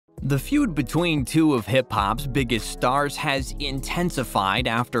The feud between two of hip-hop's biggest stars has intensified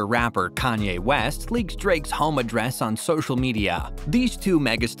after rapper Kanye West leaked Drake's home address on social media. These two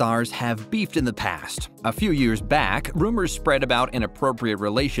megastars have beefed in the past. A few years back, rumors spread about inappropriate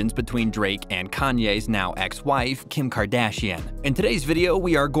relations between Drake and Kanye's now ex-wife, Kim Kardashian. In today's video,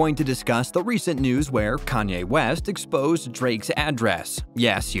 we are going to discuss the recent news where Kanye West exposed Drake's address.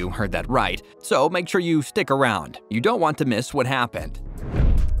 Yes, you heard that right. So make sure you stick around. You don't want to miss what happened.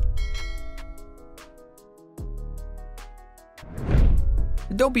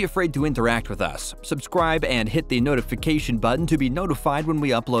 Don't be afraid to interact with us. Subscribe and hit the notification button to be notified when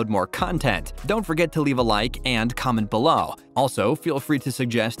we upload more content. Don't forget to leave a like and comment below. Also, feel free to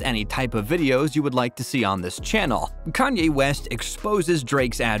suggest any type of videos you would like to see on this channel. Kanye West exposes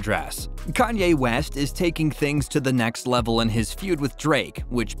Drake's address. Kanye West is taking things to the next level in his feud with Drake,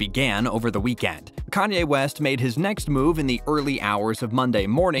 which began over the weekend. Kanye West made his next move in the early hours of Monday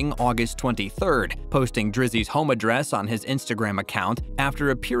morning, August 23rd, posting Drizzy's home address on his Instagram account after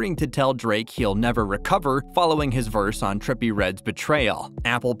appearing to tell Drake he'll never recover following his verse on Trippie Redd's betrayal.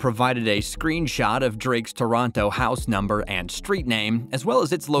 Apple provided a screenshot of Drake's Toronto house number and street name, as well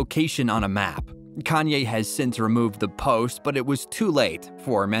as its location on a map. Kanye has since removed the post, but it was too late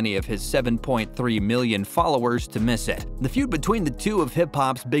for many of his 7.3 million followers to miss it. The feud between the two of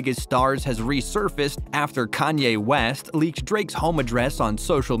hip-hop's biggest stars has resurfaced after Kanye West leaked Drake's home address on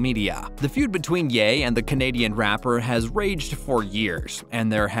social media. The feud between Ye and the Canadian rapper has raged for years,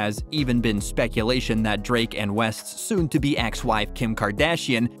 and there has even been speculation that Drake and West's soon-to-be ex-wife Kim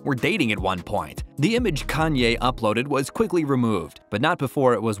Kardashian were dating at one point. The image Kanye uploaded was quickly removed, but not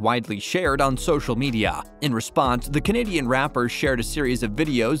before it was widely shared on social media. In response, the Canadian rapper shared a series of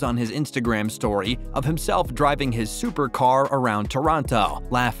videos on his Instagram story of himself driving his supercar around Toronto,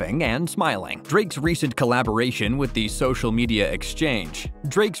 laughing and smiling. Drake's recent collaboration with the social media exchange.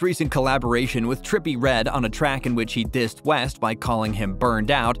 Drake's recent collaboration with Trippie Redd on a track in which he dissed West by calling him burned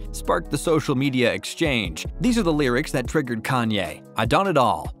out sparked the social media exchange. These are the lyrics that triggered Kanye. "I done it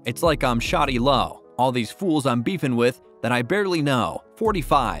all. It's like I'm shoddy low. All these fools I'm beefing with that I barely know.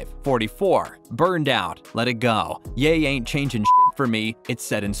 45, 44, burned out, let it go. Ye ain't changing shit for me, it's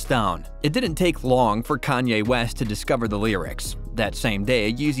set in stone." It didn't take long for Kanye West to discover the lyrics. That same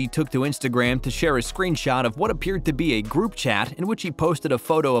day, Yeezy took to Instagram to share a screenshot of what appeared to be a group chat in which he posted a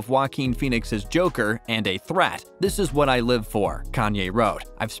photo of Joaquin Phoenix's Joker and a threat. "This is what I live for," Kanye wrote.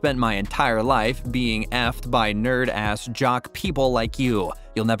 "I've spent my entire life being effed by nerd-ass jock people like you.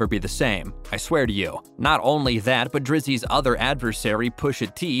 You'll never be the same. I swear to you." Not only that, but Drizzy's other adversary,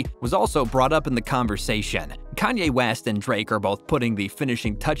 Pusha T, was also brought up in the conversation. Kanye West and Drake are both putting the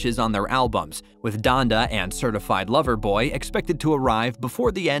finishing touches on their albums, with Donda and Certified Lover Boy expected to arrive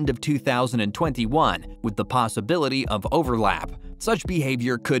before the end of 2021, with the possibility of overlap. Such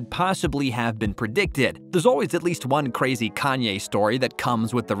behavior could possibly have been predicted. There's always at least one crazy Kanye story that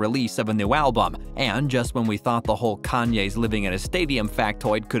comes with the release of a new album, and just when we thought the whole Kanye's living in a stadium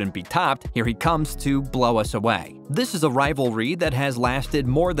factoid couldn't be topped, here he comes to blow us away. This is a rivalry that has lasted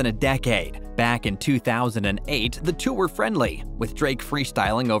more than a decade. Back in 2008, the two were friendly, with Drake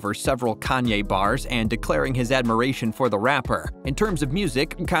freestyling over several Kanye bars and declaring his admiration for the rapper. "In terms of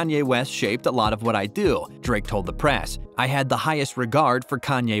music, Kanye West shaped a lot of what I do," Drake told the press. "I had the highest regard for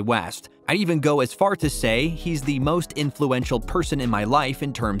Kanye West. I'd even go as far to say he's the most influential person in my life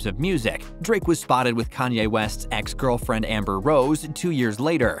in terms of music." Drake was spotted with Kanye West's ex-girlfriend Amber Rose 2 years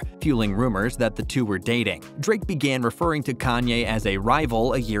later, fueling rumors that the two were dating. Drake began referring to Kanye as a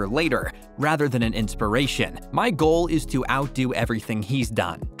rival a year later, rather than an inspiration. "My goal is to outdo everything he's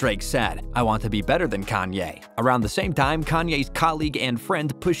done," Drake said. "I want to be better than Kanye." Around the same time, Kanye's colleague and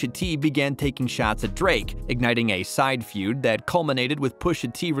friend Pusha T began taking shots at Drake, igniting a side feud that culminated with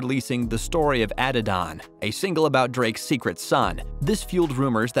Pusha T releasing The Story of Addy, a single about Drake's secret son. This fueled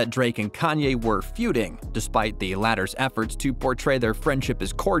rumors that Drake and Kanye were feuding, despite the latter's efforts to portray their friendship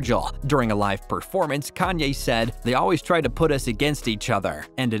as cordial. During a live performance, Kanye said, "They always try to put us against each other,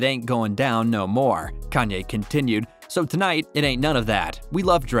 and it ain't going down no more." Kanye continued, "So tonight, it ain't none of that. We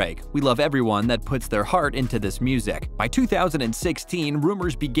love Drake. We love everyone that puts their heart into this music." By 2016,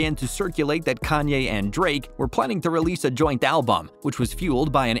 rumors began to circulate that Kanye and Drake were planning to release a joint album, which was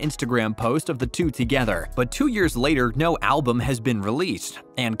fueled by an Instagram post of the two together. But 2 years later, no album has been released,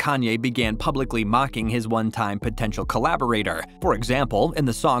 and Kanye began publicly mocking his one-time potential collaborator. For example, in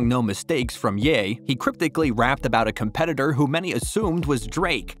the song No Mistakes from Ye, he cryptically rapped about a competitor who many assumed was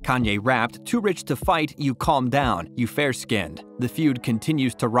Drake. Kanye rapped, "Too rich to fight, you calm down. You fair-skinned." The feud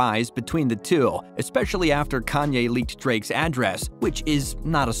continues to rise between the two, especially after Kanye leaked Drake's address, which is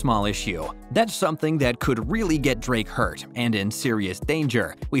not a small issue. That's something that could really get Drake hurt and in serious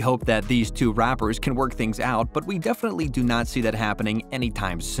danger. We hope that these two rappers can work things out, but we definitely do not see that happening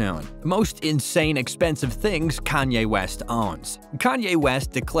anytime soon. Most insane expensive things Kanye West owns. Kanye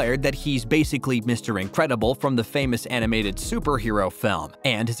West declared that he's basically Mr. Incredible from the famous animated superhero film,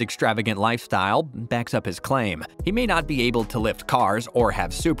 and his extravagant lifestyle backs up his claim. He may not be able to lift cars or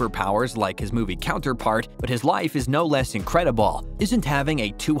have superpowers like his movie counterpart, but his life is no less incredible. Isn't having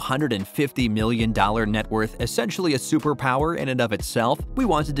a $250 million net worth essentially a superpower in and of itself? We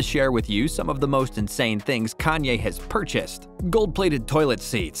wanted to share with you some of the most insane things Kanye has purchased. Gold-plated toilet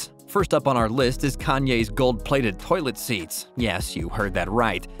seats. First up on our list is Kanye's gold-plated toilet seats. Yes, you heard that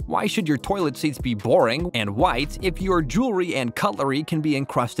right. Why should your toilet seats be boring and white if your jewelry and cutlery can be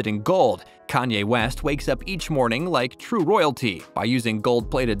encrusted in gold? Kanye West wakes up each morning like true royalty by using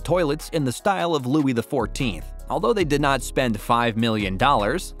gold-plated toilets in the style of Louis XIV. Although they did not spend $5 million,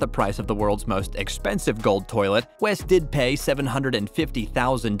 the price of the world's most expensive gold toilet, West did pay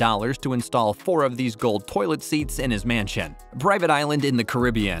 $750,000 to install 4 of these gold toilet seats in his mansion. Private island in the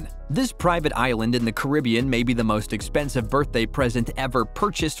Caribbean. This private island in the Caribbean may be the most expensive birthday present ever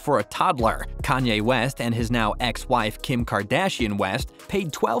purchased for a toddler. Kanye West and his now ex-wife Kim Kardashian West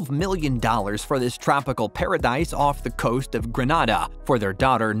paid $12 million for this tropical paradise off the coast of Grenada for their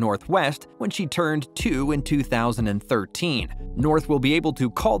daughter Northwest when she turned 2 in 2013. North will be able to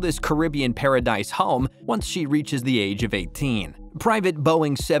call this Caribbean paradise home once she reaches the age of 18. Private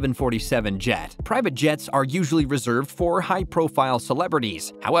Boeing 747 jet. Private jets are usually reserved for high-profile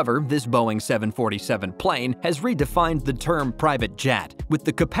celebrities. However, this Boeing 747 plane has redefined the term private jet. With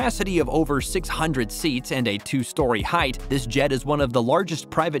the capacity of over 600 seats and a 2-story height, this jet is one of the largest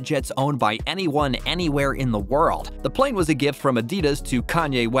private jets owned by anyone anywhere in the world. The plane was a gift from Adidas to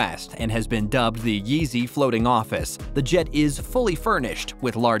Kanye West and has been dubbed the Yeezy floating office. The jet is fully furnished,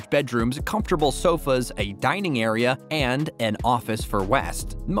 with large bedrooms, comfortable sofas, a dining area, and an office for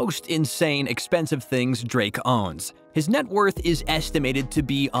West. Most insane expensive things Drake owns. His net worth is estimated to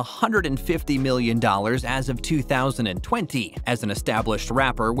be $150 million as of 2020. As an established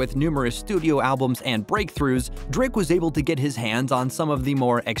rapper with numerous studio albums and breakthroughs, Drake was able to get his hands on some of the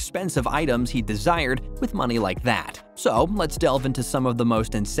more expensive items he desired with money like that. So let's delve into some of the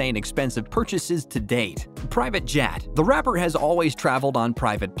most insane expensive purchases to date. Private jet. The rapper has always traveled on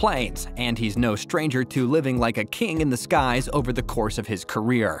private planes, and he's no stranger to living like a king in the skies over the course of his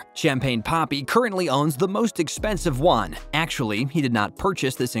career. Champagne Papi currently owns the most expensive one. Actually, he did not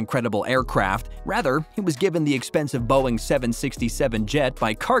purchase this incredible aircraft. Rather, he was given the expensive Boeing 767 jet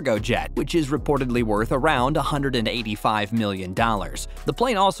by Cargojet, which is reportedly worth around $185 million. The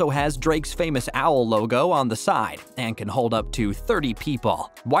plane also has Drake's famous owl logo on the side and can hold up to 30 people.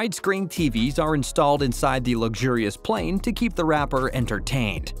 Widescreen TVs are installed inside the luxurious plane to keep the rapper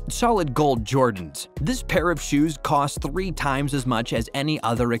entertained. Solid gold Jordans. This pair of shoes costs 3 times as much as any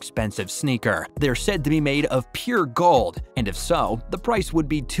other expensive sneaker. They're said to be made of pure gold, and if so, the price would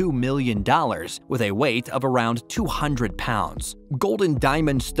be $2 million, with a weight of around 200 pounds. Golden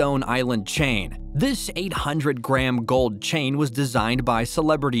Diamond Stone Island Chain. This 800-gram gold chain was designed by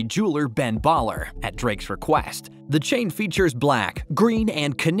celebrity jeweler Ben Baller at Drake's request. The chain features black, green,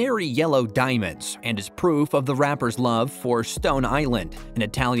 and canary yellow diamonds and is proof of the rapper's love for Stone Island, an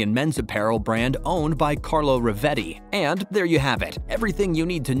Italian men's apparel brand owned by Carlo Rivetti. And there you have it, everything you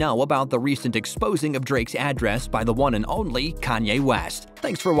need to know about the recent exposing of Drake's address by the one and only Kanye West.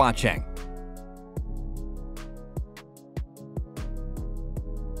 Thanks for watching.